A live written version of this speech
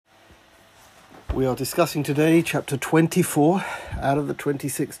We are discussing today chapter 24 out of the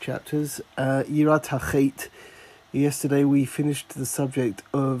 26 chapters, Yirat HaChet. Yesterday we finished the subject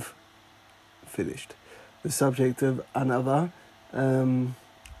of Anava, and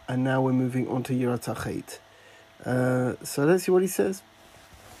now we're moving on to Yirat HaChet. So let's see what he says.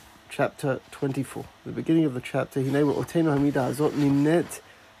 Chapter 24, the beginning of the chapter.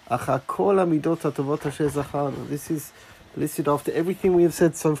 This is listed after everything we have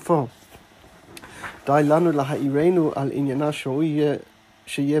said so far. די לנו להעירנו על עניינה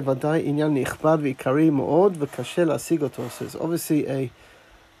שיהיה ודאי עניין נכבד ועיקרי מאוד וקשה להשיג אותו. So it's obviously a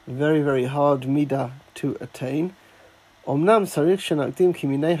very, very hard midah to attain. אמנם צריך שנקדים כי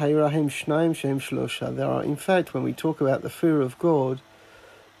מיני העירה הם שניים שהם שלושה. There are, in fact, when we talk about the fear of God,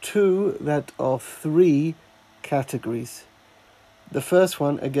 two that are three categories. The first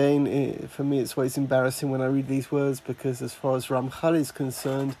one, again, for me it's always embarrassing when I read these words, because as far as Ramchal is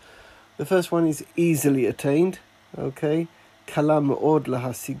concerned, the first one is easily attained, okay? Kala me'od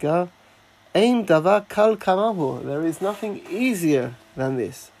lahasiga. Ein davar kal kamahu. There is nothing easier than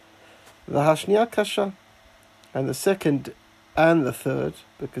this. V'hashniya kasha. And the second and the third,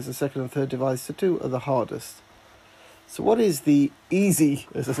 because the second and third divides to two, are the hardest. So what is the easy,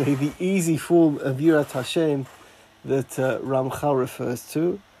 as I say, the easy form of Yirat Hashem that Ramchal refers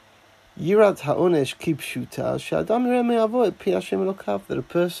to? Yirat ha'onesh kipshuta she'adam yireh me'avo et pi Hashem Elokav, that a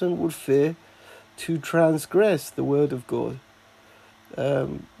person would fear to transgress the word of God.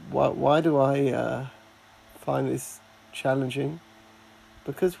 Why do I find this challenging?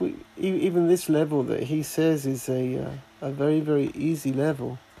 Because even this level that he says is a very, very easy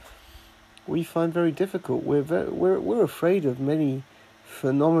level, we find very difficult. We're afraid of many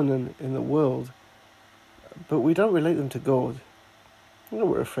phenomena in the world, but we don't relate them to God.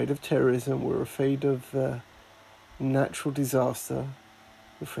 We're afraid of terrorism, we're afraid of natural disaster,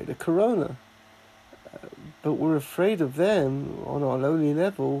 we're afraid of corona. But we're afraid of them on our lowly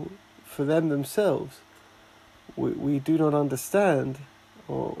level for them themselves. We do not understand,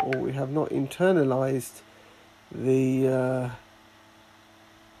 or we have not internalized the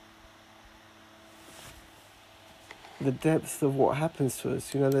depth of what happens to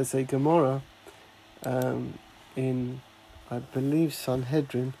us. There's a Gemara in, I believe,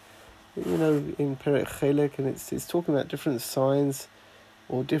 Sanhedrin, in Perek Chelek, and it's talking about different signs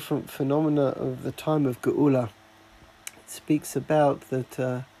or different phenomena of the time of Geula. It speaks about that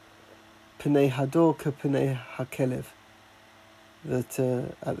Pnei Hador ka Pnei HaKelev, that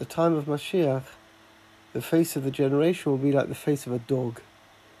at the time of Mashiach, the face of the generation will be like the face of a dog.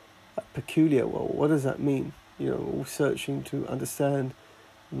 Peculiar. Well, what does that mean? All searching to understand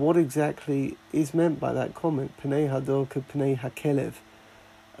what exactly is meant by that comment, Pnei Hador ka Pnei HaKelev.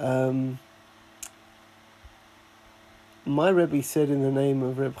 My Rebbe said in the name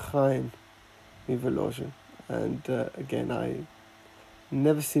of Reb Chaim Mivolozhin, and again, I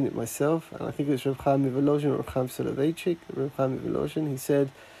never seen it myself, and I think it's Reb Chaim Mivolozhin or Reb Chaim Soloveitchik, Reb Chaim Mivolozhin. He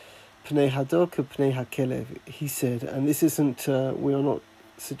said, Pnei Hador ka Pnei HaKelev. He said, and this isn't, we are not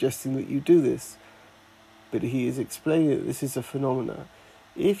suggesting that you do this, but he is explaining that this is a phenomena.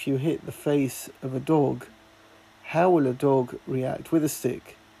 If you hit the face of a dog, how will a dog react? With a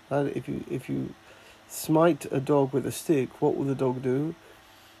stick. Right? If you smite a dog with a stick, what will the dog do?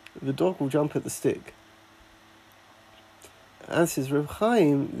 The dog will jump at the stick. As says Reb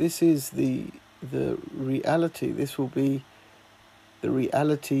Chaim, this is the reality. This will be the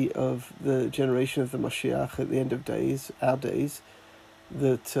reality of the generation of the Mashiach at the end of days, our days,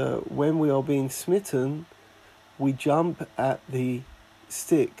 that when we are being smitten, we jump at the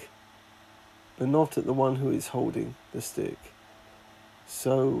stick, but not at the one who is holding the stick.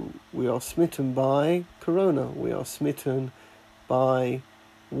 So we are smitten by corona, we are smitten by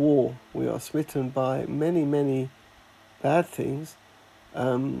war, we are smitten by many, many bad things,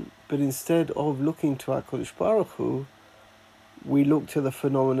 but instead of looking to HaKadosh Baruch Hu, we look to the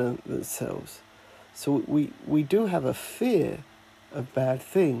phenomena themselves. So we do have a fear of bad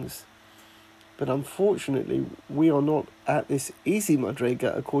things, but unfortunately, we are not at this easy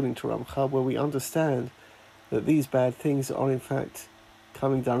madrega, according to Ramchal, where we understand that these bad things are in fact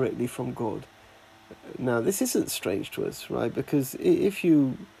coming directly from God. Now, this isn't strange to us, right? Because if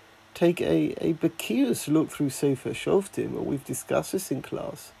you take a Bekius look through Sefer Shoftim, or we've discussed this in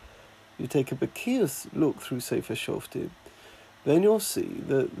class, you take a Bekius look through Sefer Shoftim, then you'll see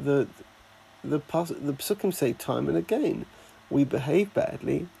that the Psukim say time and again, we behave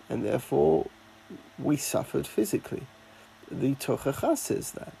badly, and therefore we suffered physically. The Tochacha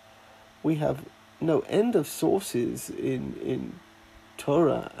says that. We have no end of sources in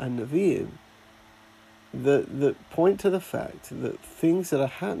Torah and Nevi'im that point to the fact that things that are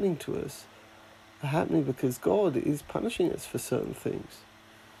happening to us are happening because God is punishing us for certain things.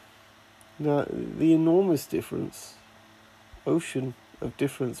 Now, the enormous ocean of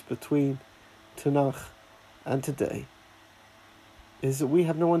difference between Tanakh and today is that we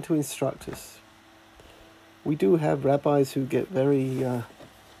have no one to instruct us. We do have rabbis who get very,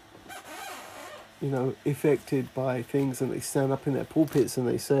 affected by things, and they stand up in their pulpits and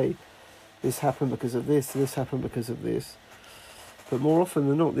they say, this happened because of this happened because of this. But more often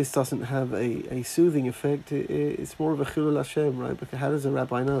than not, this doesn't have a soothing effect. It's more of a chilul Hashem, right? Because how does a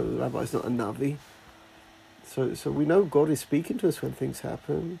rabbi know? The rabbi's not a Navi. So we know God is speaking to us when things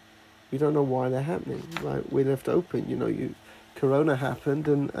happen. We don't know why they're happening, right? We're left open. Corona happened,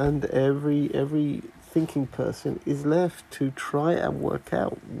 and every thinking person is left to try and work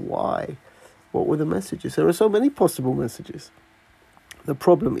out why. What were the messages? There are so many possible messages. The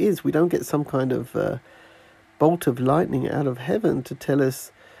problem is we don't get some kind of bolt of lightning out of heaven to tell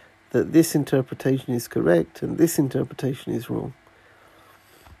us that this interpretation is correct and this interpretation is wrong.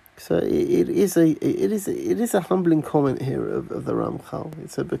 So it is a humbling comment here of the Ramchal.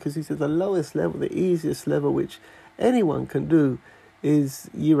 It's because he said the lowest level, the easiest level which anyone can do is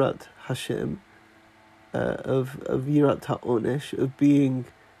Yirat Hashem, of Yirat HaOnesh, of being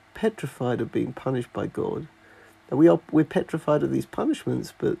petrified of being punished by God. And we're petrified of these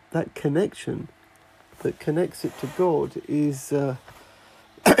punishments, but that connection that connects it to God is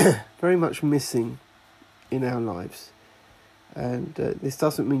very much missing in our lives. And this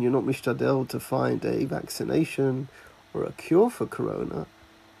doesn't mean you're not mishtadel to find a vaccination or a cure for corona,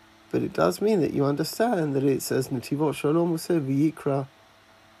 but it does mean that you understand that it says Netivot Shalom V'yikra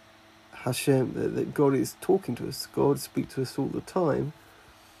Hashem, that God is talking to us. God speaks to us all the time.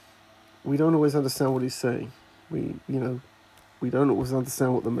 We don't always understand what he's saying. We don't always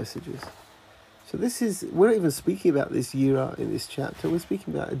understand what the message is. So we're not even speaking about this yira in this chapter. We're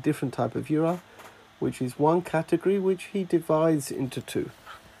speaking about a different type of yira, which is one category which he divides into two.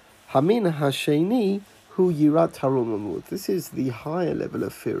 Hamin hasheni hu yirat haromamut. This is the higher level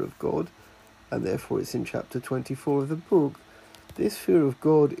of fear of God, and therefore it's in chapter 24 of the book. This fear of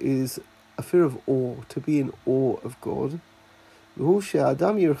God is a fear of awe, to be in awe of God. It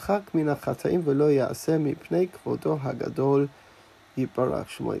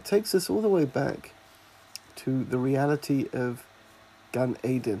takes us all the way back to the reality of Gan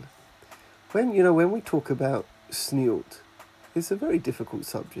Eden. When we talk about sniut, it's a very difficult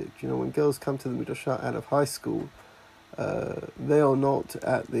subject. When girls come to the midrashah out of high school, they are not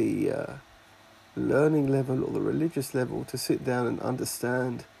at the learning level or the religious level to sit down and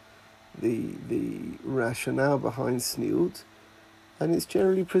understand the rationale behind sniut. And it's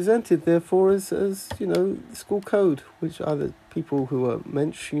generally presented, therefore, as school code, which other people who are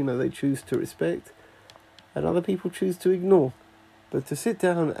mensch, they choose to respect, and other people choose to ignore. But to sit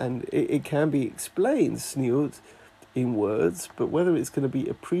down and it can be explained, sniut, in words, but whether it's going to be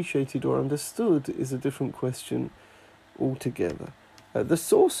appreciated or understood is a different question altogether. The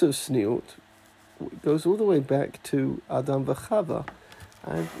source of sniut goes all the way back to Adam v'Chava.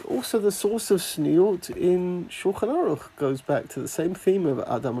 And also the source of sniut in Shulchan Aruch goes back to the same theme of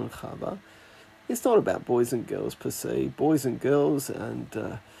Adam and Chava. It's not about boys and girls per se. Boys and girls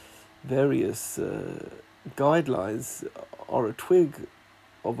and various guidelines are a twig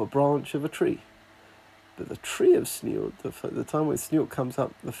of a branch of a tree. But the tree of sniut, the time when sniut comes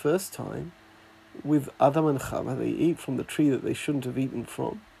up the first time, with Adam and Chava, they eat from the tree that they shouldn't have eaten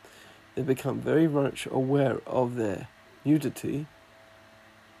from. They become very much aware of their nudity,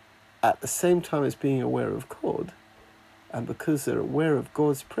 at the same time as being aware of God, and because they're aware of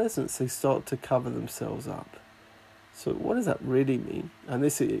God's presence, they start to cover themselves up. So what does that really mean? And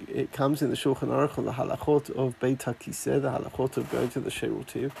this it comes in the Shulchan Aruch on the halachot of Beit HaKiseh, the halachot of going to the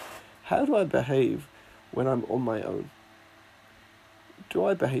Sherutim. How do I behave when I'm on my own? Do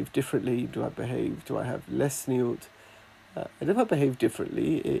I behave differently? Do I have less sniut? And if I behave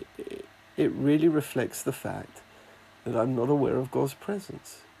differently, it really reflects the fact that I'm not aware of God's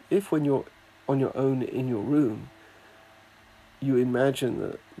presence. If when you're on your own in your room, you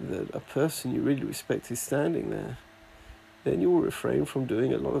imagine that a person you really respect is standing there, then you will refrain from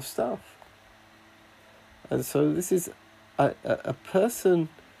doing a lot of stuff. And so this is, a person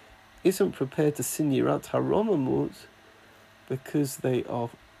isn't prepared to sin Yirat HaRomamut because they are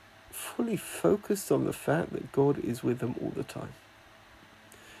fully focused on the fact that God is with them all the time.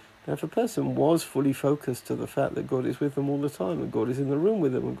 Now, if a person was fully focused to the fact that God is with them all the time, and God is in the room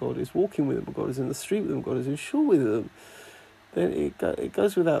with them, and God is walking with them, and God is in the street with them, God is in shul with them, then it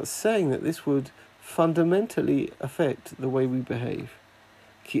goes without saying that this would fundamentally affect the way we behave.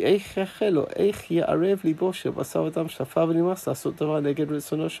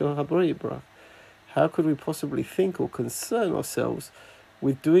 How could we possibly think or concern ourselves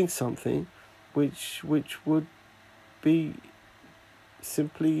with doing something which would be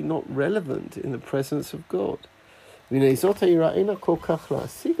simply not relevant in the presence of God? It's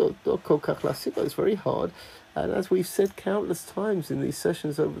very hard, and as we've said countless times in these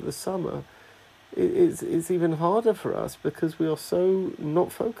sessions over the summer, it's even harder for us because we are so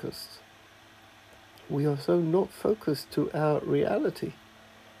not focused. We are so not focused to our reality.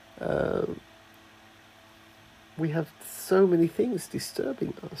 We have so many things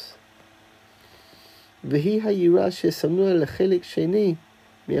disturbing us. והיא היראה ששמנו על החלק שני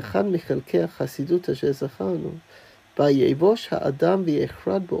מאחד מחלקי החסידות אשר זכרנו. ויבוש האדם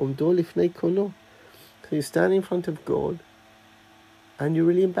ויחרד בעומדו לפני קונו. So you stand in front of God and you're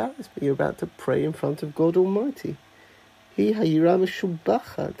really embarrassed, but you're about to pray in front of God Almighty. היא היראה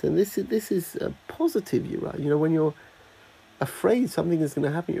משובחת, and this is a positive yirah. When you're afraid something is going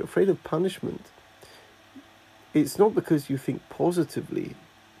to happen, you're afraid of punishment, it's not because you think positively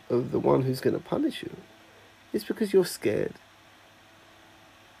of the one who's going to punish you. It's because you're scared.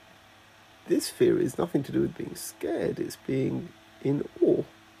 This fear is nothing to do with being scared, it's being in awe.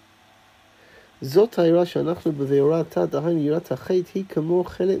 זאת היראה שאנחנו בביאורתה, דהיינו יראת החטא, היא כמו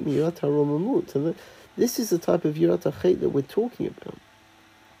חלק מיראת הרוממות. And this is the type of yirat hachet that we're talking about.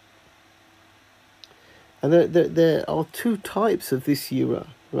 And there are two types of this yirah,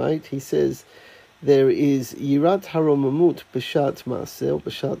 right? He says there is yirat haromamut b'shat maaseh, or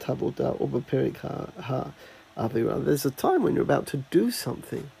b'shat havodah, or b'perik ha'avira. There's a time when you're about to do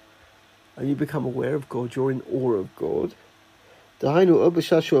something, and you become aware of God, you're in awe of God. Dahainu o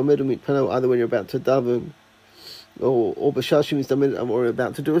b'shat she'omed u'mitpaneh, either when you're about to daven, or b'shashim is or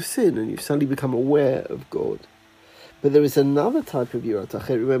about to do a sin, and you suddenly become aware of God. But there is another type of yirat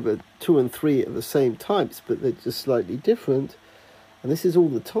hachet. Remember, 2 and 3 are the same types, but they're just slightly different. And this is all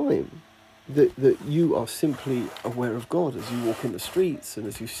the time that you are simply aware of God as you walk in the streets and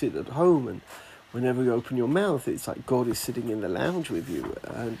as you sit at home, and whenever you open your mouth, it's like God is sitting in the lounge with you.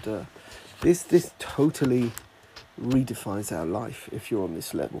 And this totally redefines our life if you're on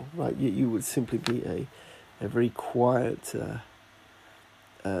this level, right? You would simply be a very quiet,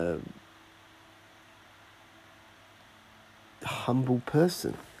 humble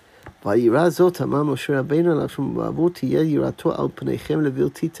person. If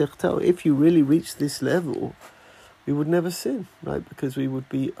you really reach this level, we would never sin, right? Because we would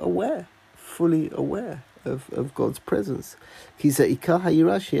be aware, fully aware of God's presence. You'd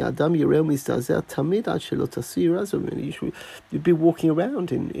be walking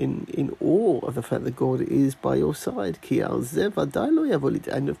around in awe of the fact that God is by your side.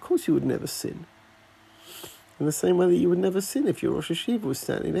 And of course you would never sin. In the same way that you would never sin if your Rosh Hashiva was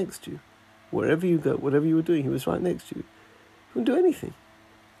standing next to you. Wherever you go, whatever you were doing, he was right next to you. You wouldn't do anything.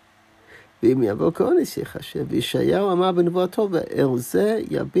 וישעיהו אמר בנבואתו, ואל זה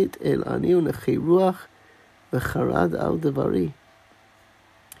יביט אל עני ונכי רוח וחרד על דברי.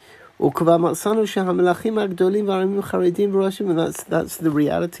 וכבר מצאנו שהמלאכים הגדולים והרמים חרדים וראשים, and that's the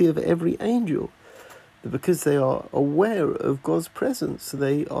reality of every angel. Because they are aware of God's presence,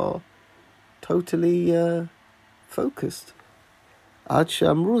 they are totally focused. עד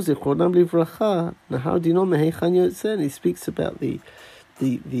שאמרו זיכרונם לברכה, נהר דינו מהיכן יוצא. He speaks about the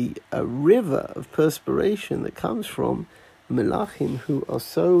river of perspiration that comes from Melachim who are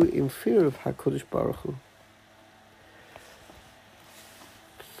so in fear of HaKadosh Baruch Hu.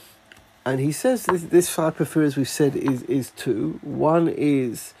 And he says this type of fear, as we've said, is two. One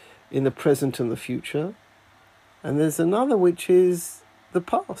is in the present and the future, and there's another which is the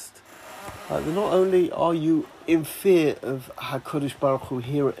past. Not only are you in fear of HaKadosh Baruch Hu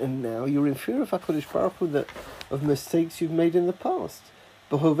here and now, you're in fear of HaKadosh Baruch Hu of mistakes you've made in the past.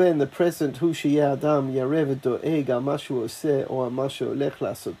 B'hoveh, in the present, hu sheyeh adam yarev do'eg al mashu oseh or al mashu olech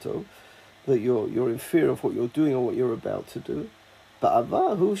lasoto, that you're in fear of what you're doing or what you're about to do.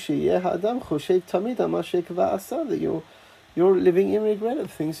 Ba'avar, hu sheyeh adam choshev tamid al mashu ekva asa, that you're living in regret of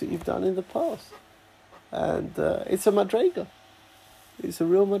things that you've done in the past. And it's a madrega. It's a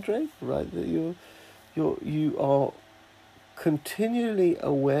real madrega, right? That you are continually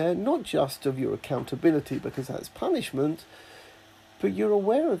aware, not just of your accountability, because that's punishment, but you're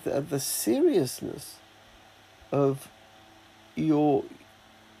aware of the seriousness of your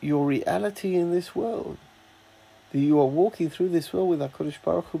reality in this world. That you are walking through this world with HaKadosh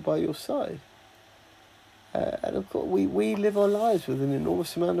Baruch Hu by your side. And of course, we live our lives with an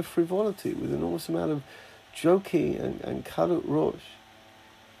enormous amount of frivolity, with an enormous amount of joking and kalut rosh.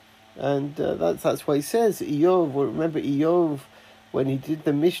 And that's why he says, Eov, remember Eov when he did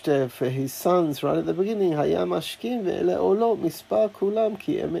the Mishnah for his sons right at the beginning, Hayam Ashkim ve'ele olot mispar kulam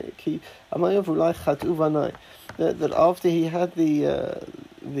ki amayav ulai chatu vanai. That after he had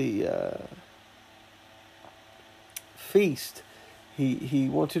the feast, he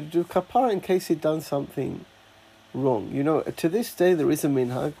wanted to do kapara in case he'd done something wrong. You know, to this day there is a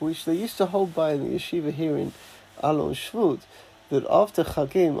minhag which they used to hold by in the yeshiva here in Alon Shvut, that after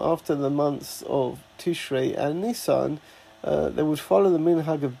Chagim, after the months of Tishrei and Nisan, they would follow the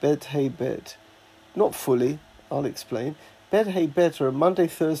minhag of Bet Hey Bet. Not fully, I'll explain. Bet Hey Bet are a Monday,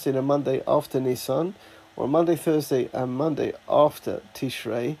 Thursday and a Monday after Nisan, or a Monday, Thursday and Monday after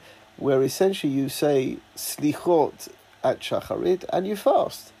Tishrei, where essentially you say Slichot at Shacharit and you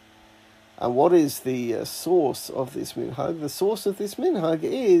fast. And what is the source of this minhag? The source of this minhag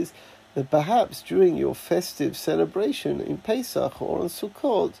is that perhaps during your festive celebration in Pesach or on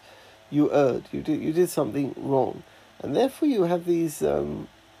Sukkot, you erred, you did something wrong. And therefore you have these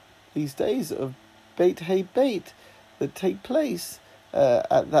days of Beit Hey Beit that take place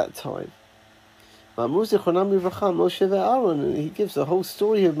at that time. Moshe and Aaron, and he gives the whole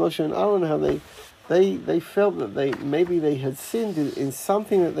story of Moshe and Aaron, how they felt that maybe they had sinned in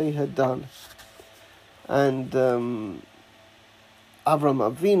something that they had done. And Avram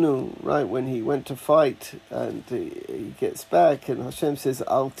Avinu, right, when he went to fight and he gets back and Hashem says,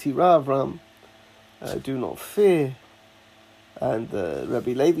 Al tira Avram, do not fear. And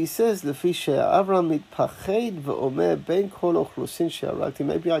Rabbi Levi says, Lefi Avram mitpached ve'omer ben kol ochlusin she'aragti.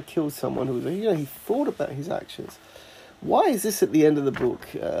 Maybe I killed someone who was, he thought about his actions. Why is this at the end of the book?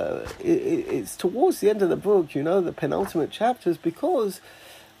 It's towards the end of the book, the penultimate chapters, because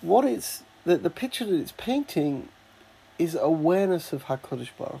the picture that it's painting is awareness of HaKadosh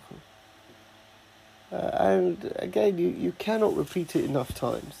Baruch Hu. And again, you cannot repeat it enough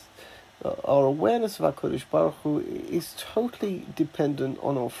times. Our awareness of HaKadosh Baruch Hu is totally dependent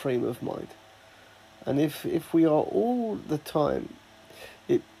on our frame of mind. And if we are all the time,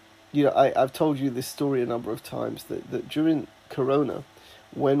 I've told you this story a number of times, that during Corona,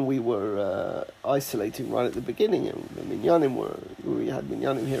 when we were isolating right at the beginning, and the we had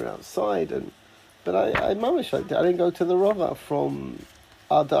minyanim here outside, but I didn't go to the Rova from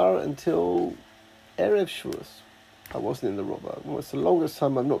Adar until Erev Shavuos. I wasn't in the Rova. Well, it's the longest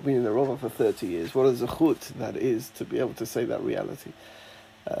time I've not been in the Rova for 30 years. What a zechut that is to be able to say that reality.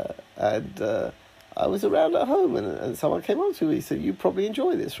 I was around at home and someone came up to me. He said, you probably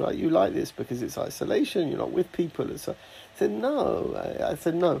enjoy this, right? You like this because it's isolation, you're not with people. And so I said, no. I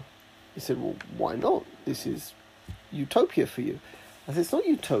said, no. He said, well, why not? This is utopia for you. I said, it's not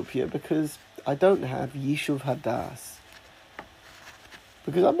utopia because I don't have Yishuv Hadas.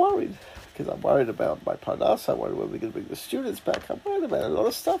 Because I'm worried. Because I'm worried about my parnas. I'm worried when we're going to bring the students back. I'm worried about a lot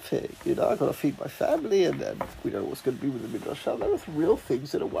of stuff here. I've got to feed my family, and we don't know what's going to be with the Midrash. There are real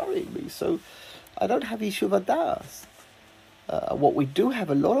things that are worrying me. So I don't have Yishuv Hadas. What we do have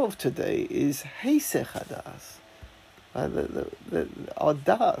a lot of today is Heisech Hadas. Our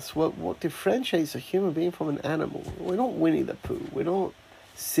das, what differentiates a human being from an animal. We're not Winnie the Pooh. We're not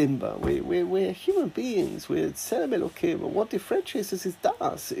Simba. We're human beings. We're Tzelem Elokim. And what differentiates us is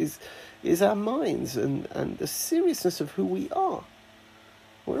das, is our minds and the seriousness of who we are.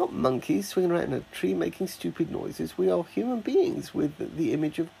 We're not monkeys swinging around in a tree making stupid noises. We are human beings with the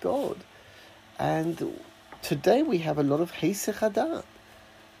image of God. And today we have a lot of Heisech Hadat.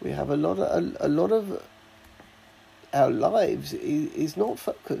 We have a lot of our lives is not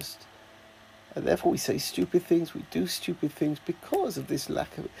focused. And therefore we say stupid things, we do stupid things because of this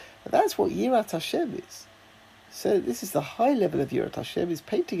lack of... And that's what Yirat Hashem is. So this is the high level of Yirat Hashem, is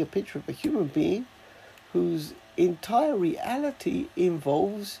painting a picture of a human being whose entire reality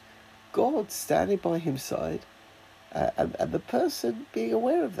involves God standing by his side and the person being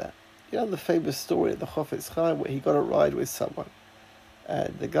aware of that. The famous story of the Chofetz Chaim where he got a ride with someone.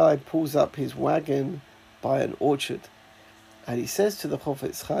 And the guy pulls up his wagon by an orchard. And he says to the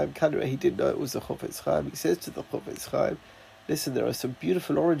Chofetz Chaim, Kanra, he didn't know it was the Chofetz Chaim, he says to the Chofetz Chaim, listen, there are some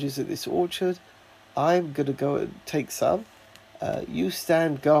beautiful oranges in this orchard. I'm going to go and take some. You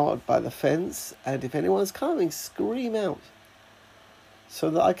stand guard by the fence, and if anyone's coming, scream out so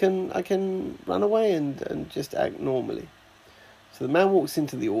that I can run away and just act normally. So the man walks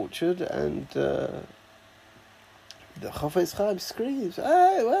into the orchard, and the Chofetz Chaim screams,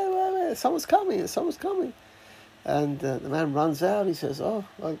 hey, wait, someone's coming. And the man runs out. He says, oh,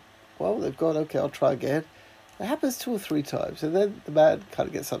 well, they've gone. Okay, I'll try again. It happens 2 or 3 times. And then the man kind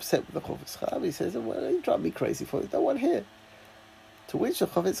of gets upset with the Chofetz Chaim. He says, well, you drive me crazy for it. No one here. To which the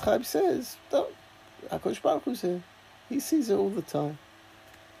Chofetz Chaim says, no, HaKadosh Baruch Hu's here. He sees it all the time.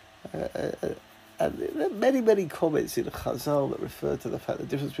 And there are many comments in Chazal that refer to the fact the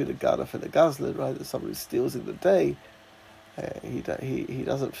difference between a Ganaf and a Gazlan, right? That someone who steals in the day, he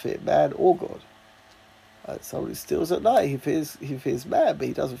doesn't fear man or God. Someone who steals at night, he fears man, but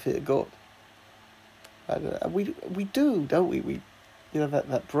he doesn't fear God. And we do, don't we? We,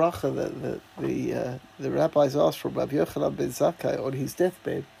 that bracha that the rabbis asked from Rabbi Yochanan ben Zakkai on his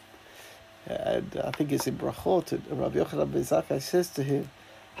deathbed, and I think it's in Brachot. And Rabbi Yochanan ben Zakkai says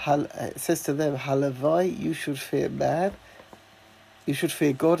to them, "Halavai, you should fear man. You should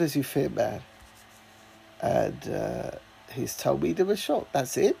fear God as you fear man." And his Talmidim are shocked.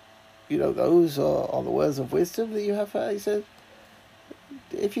 That's it. Those are the words of wisdom that you have. He said,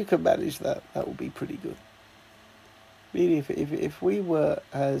 if you can manage that, that will be pretty good. Meaning, if we were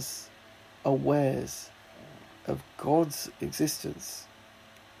as awares of God's existence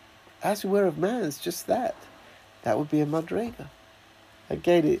as we were of man's, just that would be a madrega.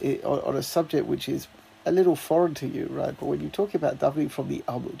 Again, on a subject which is a little foreign to you, right? But when you talk about davening from the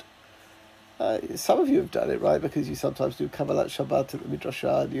Amud, some of you have done it, right? Because you sometimes do Kabbalat Shabbat at the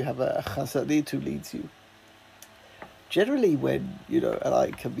Midrashah, and you have a chazanit who leads you. Generally, when, and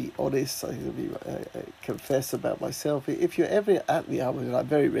I can be honest, I can confess about myself, if you're ever at the Amud, and I'm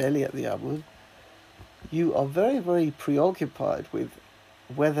very rarely at the Amud, you are very, very preoccupied with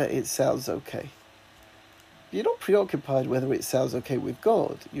whether it sounds okay. You're not preoccupied whether it sounds okay with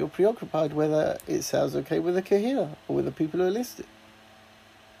God. You're preoccupied whether it sounds okay with the Kehillah or with the people who are listening.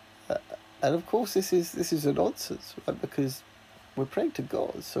 And of course, this is a nonsense, right? Because we're praying to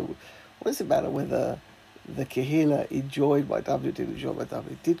God. So what does it matter whether the Kehillah enjoyed my davening, didn't enjoy my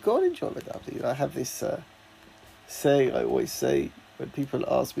davening? Did God enjoy my davening? I have this saying I always say when people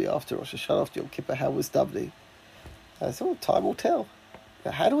ask me after Rosh Hashanah, after Yom Kippur, how was davening? I say, well, time will tell.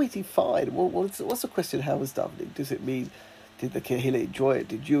 How do we define? What's the question? How was davening? Does it mean, did the Kehillah enjoy it?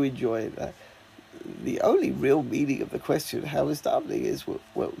 Did you enjoy it? The only real meaning of the question, how was davening, is,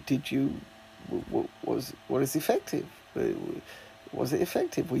 well, did you? What is effective? Was it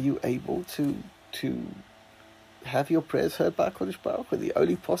effective? Were you able to have your prayers heard by HaKadosh Baruch Hu? The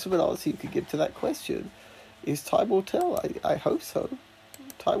only possible answer you could give to that question is time will tell. I hope so.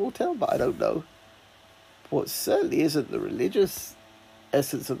 Time will tell, but I don't know. What certainly isn't the religious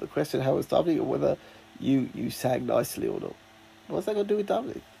essence of the question, how was davening, or whether you sang nicely or not. What's that got to do with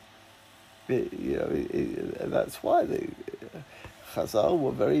davening? And that's why the Chazal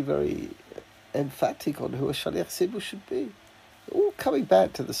were very, very emphatic on who a Shaliach Tzibur should be. All coming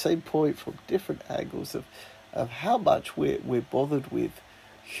back to the same point from different angles of how much we're bothered with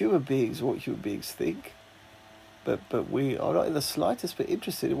human beings, what human beings think, but we are not in the slightest bit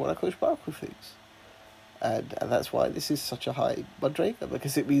interested in what HaKadosh Baruch Hu thinks. And that's why this is such a high madrega,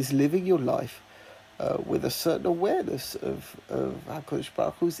 because it means living your life with a certain awareness of HaKadosh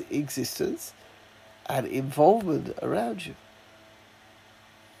Baruch Hu's existence and involvement around you.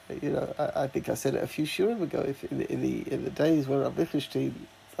 I think I said it a few shurim ago. If in the days when Rav Lichtenstein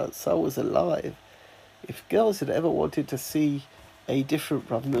was alive, if girls had ever wanted to see a different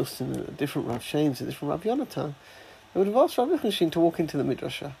Rav Milson, a different Rav Shames, a different Rav Yonatan, they would have asked Rav Lichtenstein to walk into the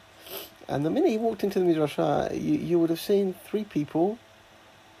midrashah. And the minute he walked into the midrashah, you would have seen three people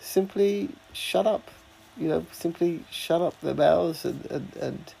simply shut up, simply shut up their mouths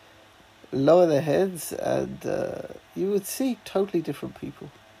and lower their heads, and you would see totally different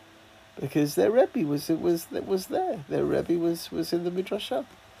people. Because their Rebbe was there. Their Rebbe was in the midrashah,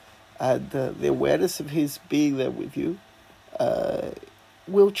 and the awareness of his being there with you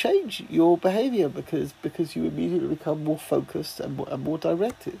will change your behavior because you immediately become more focused and more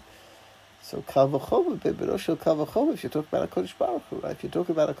directed. So kal v'chomer, kal v'chomer, if you're talking about HaKadosh Baruch Hu, right? If you're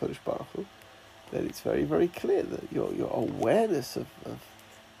talking about HaKadosh Baruch Hu, then it's very, very clear that your awareness of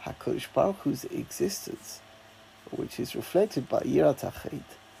HaKadosh Baruch Hu's existence, which is reflected by Yirat HaChet,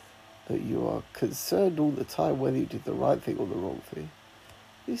 that you are concerned all the time whether you did the right thing or the wrong thing.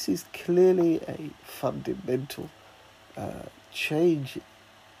 This is clearly a fundamental change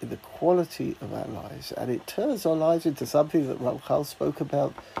in the quality of our lives, and it turns our lives into something that Ramchal spoke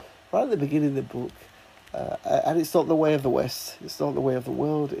about right at the beginning of the book. And it's not the way of the West, it's not the way of the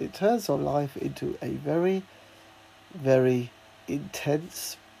world. It turns our life into a very, very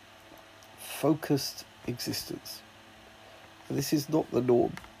intense, focused existence. And this is not the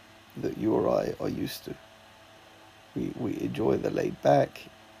norm that you or I are used to. We enjoy the laid back,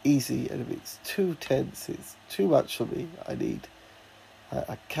 easy, and if it's too tense, it's too much for me.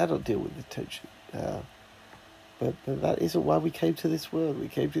 I cannot deal with the tension. But that isn't why we came to this world. We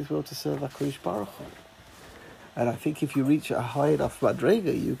came to this world to serve HaKadosh Baruch Hu. And I think if you reach a high enough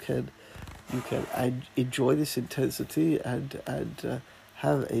madrega, you can enjoy this intensity and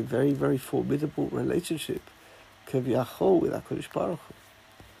have a very, very formidable relationship, kaviyachol, with HaKadosh Baruch Hu.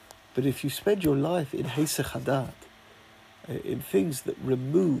 But if you spend your life in Hesach Hadat, in things that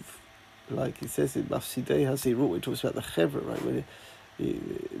remove, like it says in Mafsidei HaZeirut, it talks about the Chevra, right? When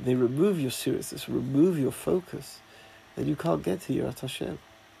they remove your seriousness, remove your focus, then you can't get to Yirat Hashem.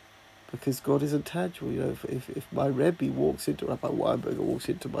 Because God isn't tangible. If my Rebbe walks into, Rabbi Weinberger walks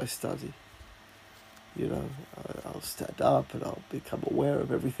into my study, I'll stand up and I'll become aware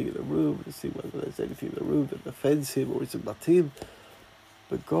of everything in the room and see whether there's anything in the room that offends him or isn't matim.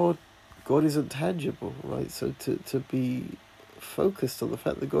 But God isn't tangible, right? So to be focused on the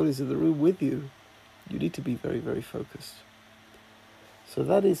fact that God is in the room with you, you need to be very, very focused. So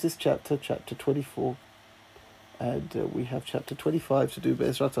that is this chapter 24. And we have chapter 25 to do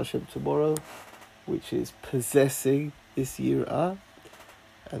Be'ezrat Hashem tomorrow, which is possessing this Yir'ah.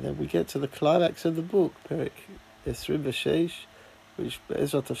 And then we get to the climax of the book, Perek Esrim V'Sheish, which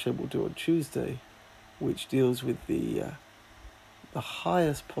Be'ezrat Hashem will do on Tuesday, which deals with the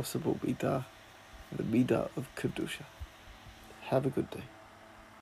highest possible midah, the midah of Kedusha. Have a good day.